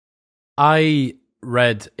I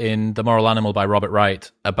read in The Moral Animal by Robert Wright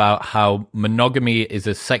about how monogamy is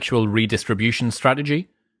a sexual redistribution strategy.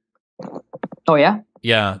 Oh, yeah?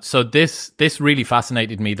 Yeah, so this really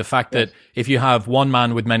fascinated me. The fact that if you have one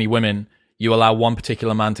man with many women, you allow one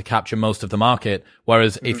particular man to capture most of the market.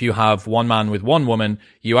 Whereas if you have one man with one woman,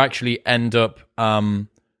 you actually end up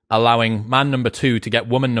allowing man number two to get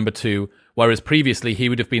woman number two. Whereas previously he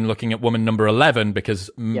would have been looking at woman number 11 because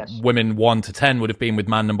women 1 to 10 would have been with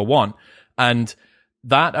man number 1. And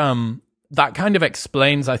that that kind of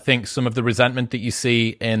explains, I think, some of the resentment that you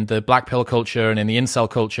see in the black pill culture and in the incel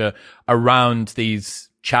culture around these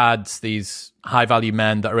chads, these high-value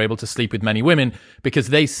men that are able to sleep with many women, because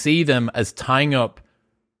they see them as tying up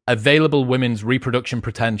available women's reproduction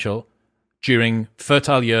potential during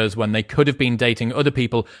fertile years when they could have been dating other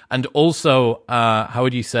people, and also, how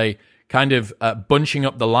would you say, kind of bunching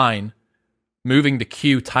up the line, moving the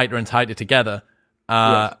queue tighter and tighter together,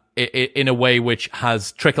 in a way which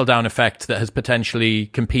has trickle-down effect that has potentially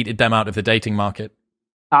competed them out of the dating market.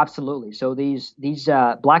 Absolutely. So these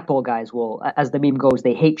black bull guys will, as the meme goes,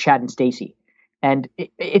 they hate Chad and Stacy. And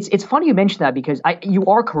it's funny you mentioned that because you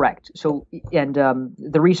are correct. So, and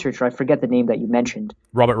the researcher, I forget the name that you mentioned.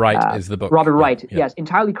 Robert Wright is the book. Robert Wright, yes,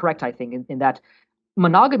 entirely correct, I think, in that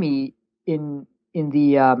monogamy in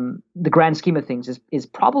the grand scheme of things is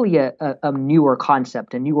probably a newer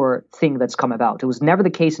concept, a newer thing that's come about. It was never the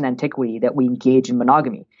case in antiquity that we engage in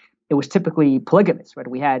monogamy. It was typically polygamous, right?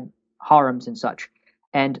 We had harems and such.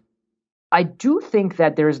 And I do think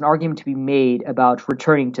that there is an argument to be made about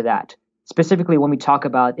returning to that, specifically when we talk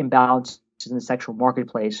about imbalances in the sexual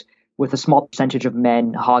marketplace with a small percentage of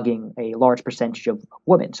men hogging a large percentage of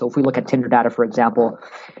women. So if we look at Tinder data, for example,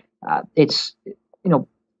 it's,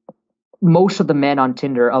 most of the men on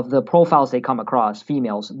Tinder, of the profiles they come across,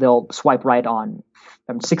 females, they'll swipe right on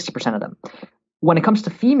 60% of them. When it comes to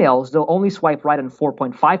females, they'll only swipe right on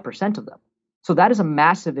 4.5% of them. So that is a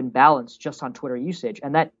massive imbalance just on Twitter usage.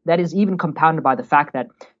 And that is even compounded by the fact that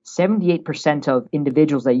 78% of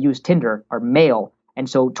individuals that use Tinder are male. And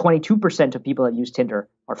so 22% of people that use Tinder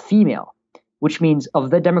are female, which means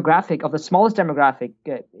of the demographic, of the smallest demographic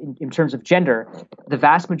in terms of gender, the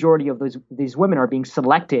vast majority of these women are being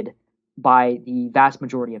selected by the vast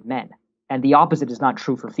majority of men. And the opposite is not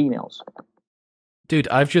true for females. Dude,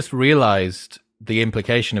 I've just realized the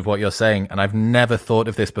implication of what you're saying, and I've never thought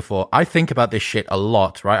of this before. I think about this shit a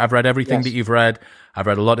lot, right? I've read everything that you've read. I've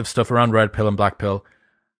read a lot of stuff around red pill and black pill.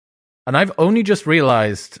 And I've only just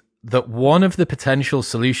realized that one of the potential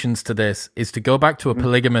solutions to this is to go back to a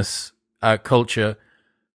polygamous culture,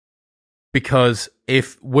 because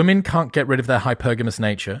if women can't get rid of their hypergamous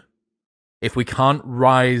nature, if we can't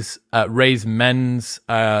raise men's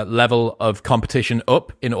level of competition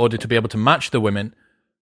up in order to be able to match the women,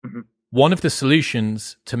 one of the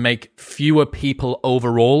solutions to make fewer people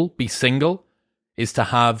overall be single is to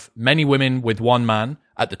have many women with one man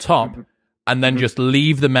at the top and then just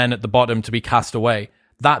leave the men at the bottom to be cast away.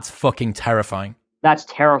 That's fucking terrifying. That's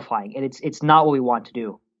terrifying. And it's not what we want to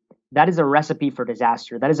do. That is a recipe for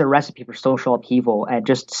disaster. That is a recipe for social upheaval and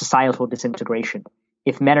just societal disintegration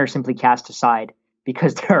if men are simply cast aside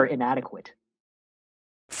because they're inadequate.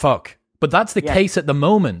 Fuck. But that's the case at the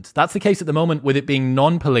moment. That's the case at the moment with it being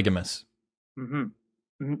non-polygamous.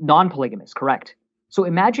 Non-polygamous, correct. So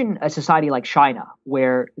imagine a society like China,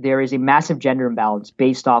 where there is a massive gender imbalance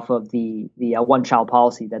based off of the one-child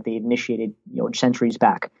policy that they initiated centuries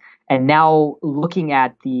back. And now looking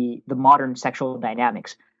at the modern sexual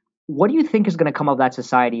dynamics, what do you think is going to come of that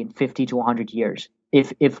society in 50 to 100 years?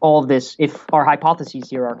 If all of this, if our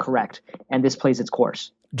hypotheses here are correct and this plays its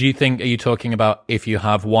course? Are you talking about if you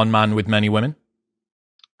have one man with many women?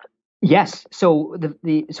 Yes. So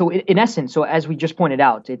in essence, so as we just pointed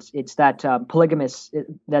out, it's that polygamous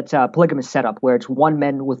setup where it's one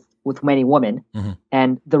man with many women,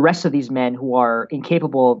 and the rest of these men who are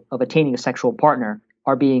incapable of attaining a sexual partner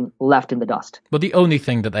are being left in the dust. But the only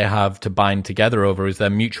thing that they have to bind together over is their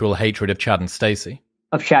mutual hatred of Chad and Stacy.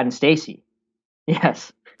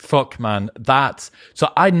 Yes. Fuck, man.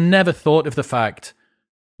 So I never thought of the fact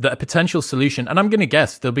that a potential solution, and I'm going to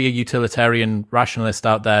guess there'll be a utilitarian rationalist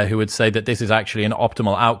out there who would say that this is actually an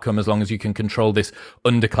optimal outcome as long as you can control this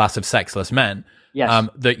underclass of sexless men. Yes.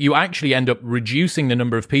 That you actually end up reducing the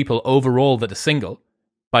number of people overall that are single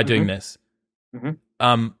by doing this.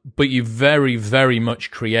 But you very, very much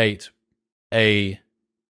create a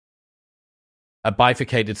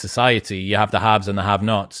bifurcated society. You have the haves and the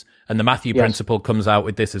have-nots. And the Matthew principle comes out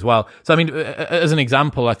with this as well. So, I mean, as an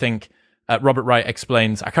example, I think Robert Wright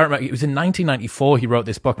explains, I can't remember, it was in 1994 he wrote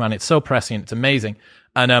this book, man. It's so prescient. It's amazing.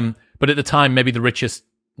 And but at the time, maybe the richest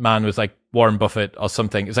man was like Warren Buffett or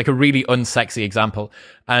something. It's like a really unsexy example.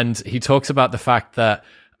 And he talks about the fact that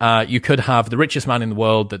you could have the richest man in the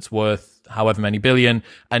world that's worth however many billion,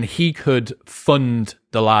 and he could fund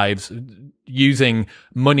the lives using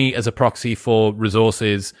money as a proxy for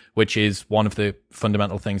resources, which is one of the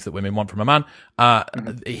fundamental things that women want from a man.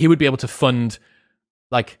 He would be able to fund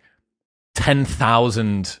like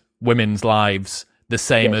 10,000 women's lives the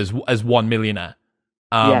same as one millionaire.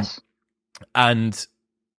 And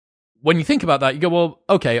when you think about that, you go, well,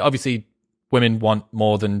 okay, obviously women want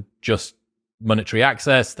more than just monetary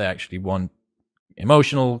access. They actually want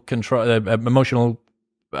emotional control, emotional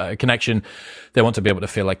connection. They want to be able to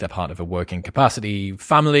feel like they're part of a working capacity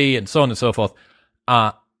family and so on and so forth.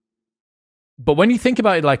 But when you think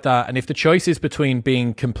about it like that, and if the choice is between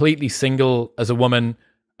being completely single as a woman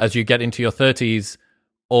as you get into your 30s,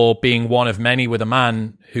 or being one of many with a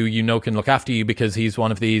man who you know can look after you because he's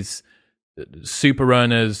one of these super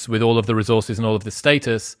earners with all of the resources and all of the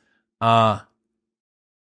status, I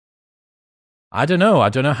don't know. I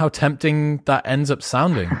don't know how tempting that ends up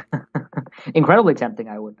sounding. Incredibly tempting,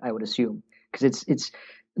 I would assume, because it's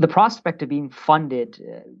the prospect of being funded,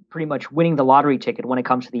 pretty much winning the lottery ticket when it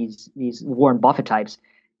comes to these Warren Buffett types,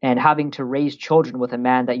 and having to raise children with a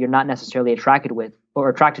man that you're not necessarily attracted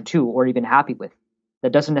to, or even happy with.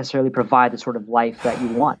 That doesn't necessarily provide the sort of life that you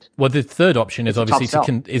want. Well, the third option is obviously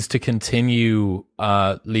to continue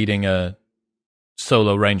leading a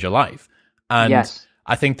solo ranger life, and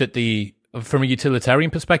I think that from a utilitarian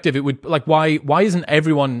perspective, it would like why isn't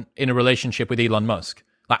everyone in a relationship with Elon Musk?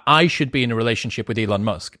 Like I should be in a relationship with Elon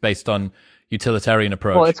Musk based on utilitarian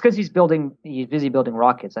approach. Well, it's because he's busy building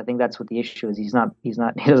rockets. I think that's what the issue is. He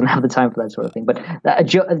doesn't have the time for that sort of thing. But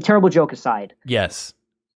a terrible joke aside. Yes.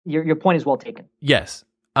 Your point is well taken. Yes.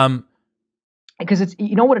 Because it's,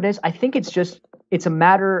 you know what it is? I think it's a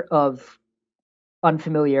matter of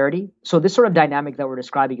unfamiliarity. So this sort of dynamic that we're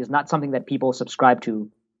describing is not something that people subscribe to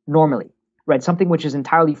normally, right? Something which is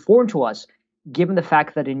entirely foreign to us, given the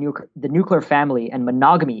fact that the nuclear family and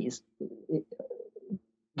monogamy is,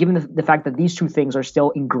 given the fact that these two things are still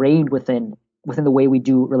ingrained within the way we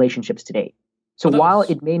do relationships today. So while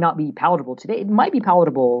it may not be palatable today, it might be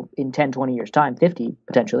palatable in 10, 20 years' time, 50,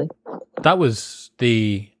 potentially. That was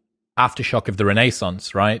the aftershock of the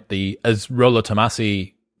Renaissance, right? As Rollo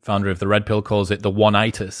Tomassi, founder of the Red Pill, calls it, the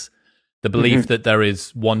one-itis, the belief that there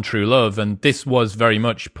is one true love. And this was very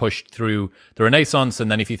much pushed through the Renaissance. And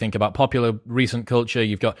then if you think about popular recent culture,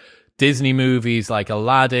 you've got Disney movies like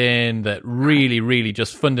Aladdin that really, really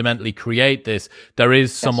just fundamentally create this. There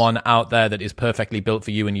is someone out there that is perfectly built for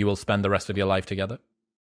you and you will spend the rest of your life together.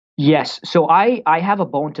 Yes. So I have a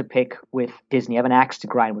bone to pick with Disney. I have an axe to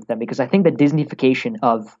grind with them because I think the Disneyfication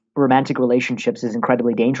of romantic relationships is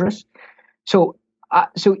incredibly dangerous. So are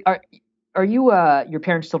you your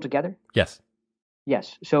parents still together? Yes.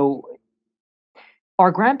 Yes. So our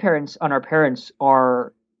grandparents and our parents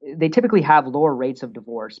they typically have lower rates of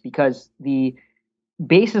divorce because the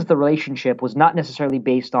basis of the relationship was not necessarily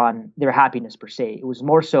based on their happiness per se. It was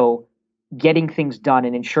more so getting things done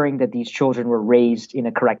and ensuring that these children were raised in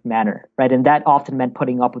a correct manner, right? And that often meant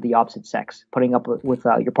putting up with the opposite sex, putting up with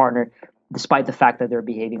your partner, despite the fact that they're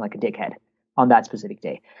behaving like a dickhead on that specific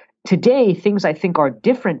day. Today, things I think are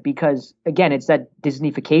different because, again, it's that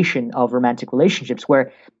Disneyfication of romantic relationships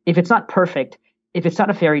where if it's not perfect, if it's not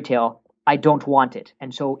a fairy tale, I don't want it.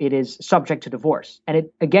 And so it is subject to divorce. And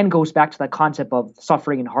it again goes back to that concept of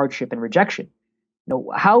suffering and hardship and rejection. You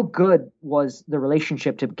know, how good was the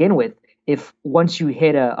relationship to begin with if once you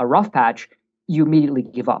hit a rough patch, you immediately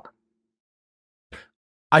give up?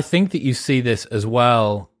 I think that you see this as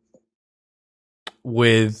well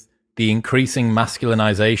with the increasing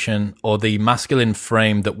masculinization or the masculine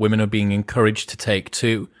frame that women are being encouraged to take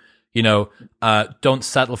too. You know, don't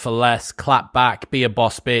settle for less, clap back, be a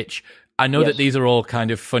boss bitch. I know that these are all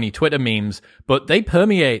kind of funny Twitter memes, but they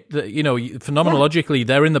permeate, phenomenologically,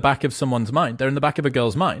 they're in the back of someone's mind. They're in the back of a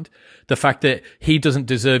girl's mind. The fact that he doesn't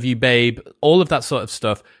deserve you, babe, all of that sort of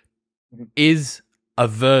stuff is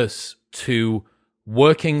averse to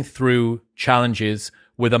working through challenges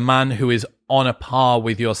with a man who is on a par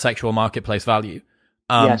with your sexual marketplace value.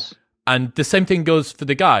 And the same thing goes for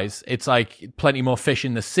the guys. It's like plenty more fish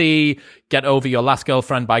in the sea. Get over your last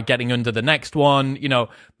girlfriend by getting under the next one. You know,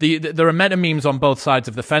 there are meta memes on both sides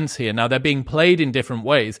of the fence here. Now, they're being played in different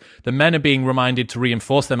ways. The men are being reminded to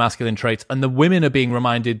reinforce their masculine traits, and the women are being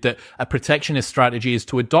reminded that a protectionist strategy is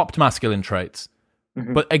to adopt masculine traits.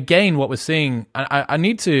 But again, what we're seeing, I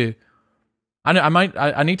need to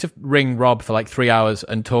ring Rob for like 3 hours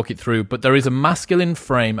and talk it through, but there is a masculine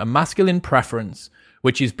frame, a masculine preference,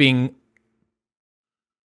 which is being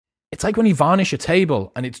it's like when you varnish a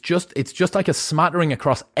table and it's just like a smattering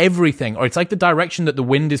across everything, or it's like the direction that the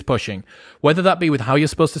wind is pushing, whether that be with how you're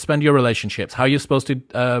supposed to spend your relationships, how you're supposed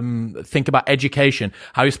to think about education,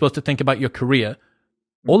 how you're supposed to think about your career.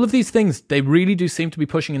 All of these things, they really do seem to be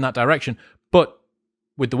pushing in that direction. But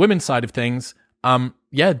with the women's side of things,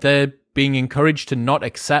 they're being encouraged to not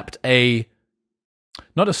accept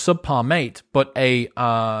not a subpar mate, but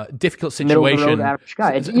a difficult situation.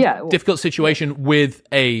 Difficult situation with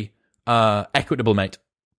a equitable mate.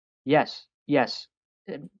 Yes.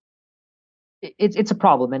 It's a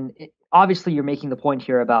problem, and obviously you're making the point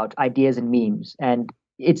here about ideas and memes, and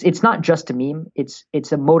it's not just a meme.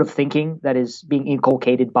 It's a mode of thinking that is being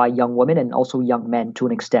inculcated by young women and also young men to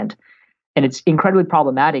an extent. And it's incredibly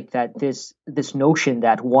problematic that this notion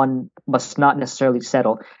that one must not necessarily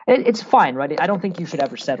settle. It's fine, right? I don't think you should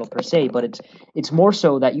ever settle per se, but it's more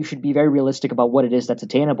so that you should be very realistic about what it is that's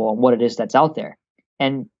attainable and what it is that's out there.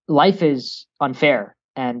 And life is unfair,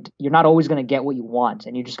 and you're not always going to get what you want,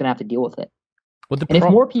 and you're just going to have to deal with it. If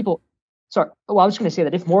more people, I was going to say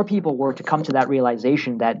that if more people were to come to that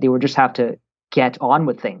realization that they would just have to get on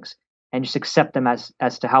with things and just accept them as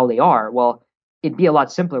to how they are, well, it'd be a lot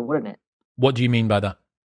simpler, wouldn't it? What do you mean by that?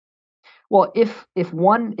 Well, if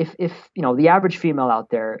the average female out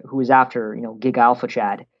there who is after, Giga Alpha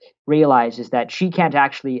Chad realizes that she can't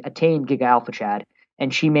actually attain Giga Alpha Chad,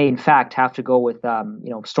 and she may in fact have to go with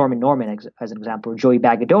Storm and Norman as an example, or Joey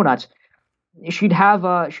Bag of Donuts, she'd have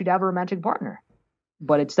a romantic partner.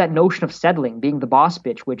 But it's that notion of settling, being the boss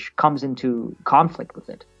bitch, which comes into conflict with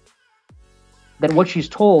it. That what she's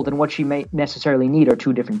told and what she may necessarily need are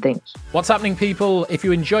two different things. What's happening, people? If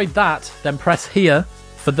you enjoyed that, then press here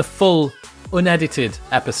for the full, unedited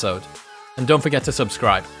episode. And don't forget to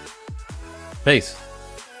subscribe. Peace.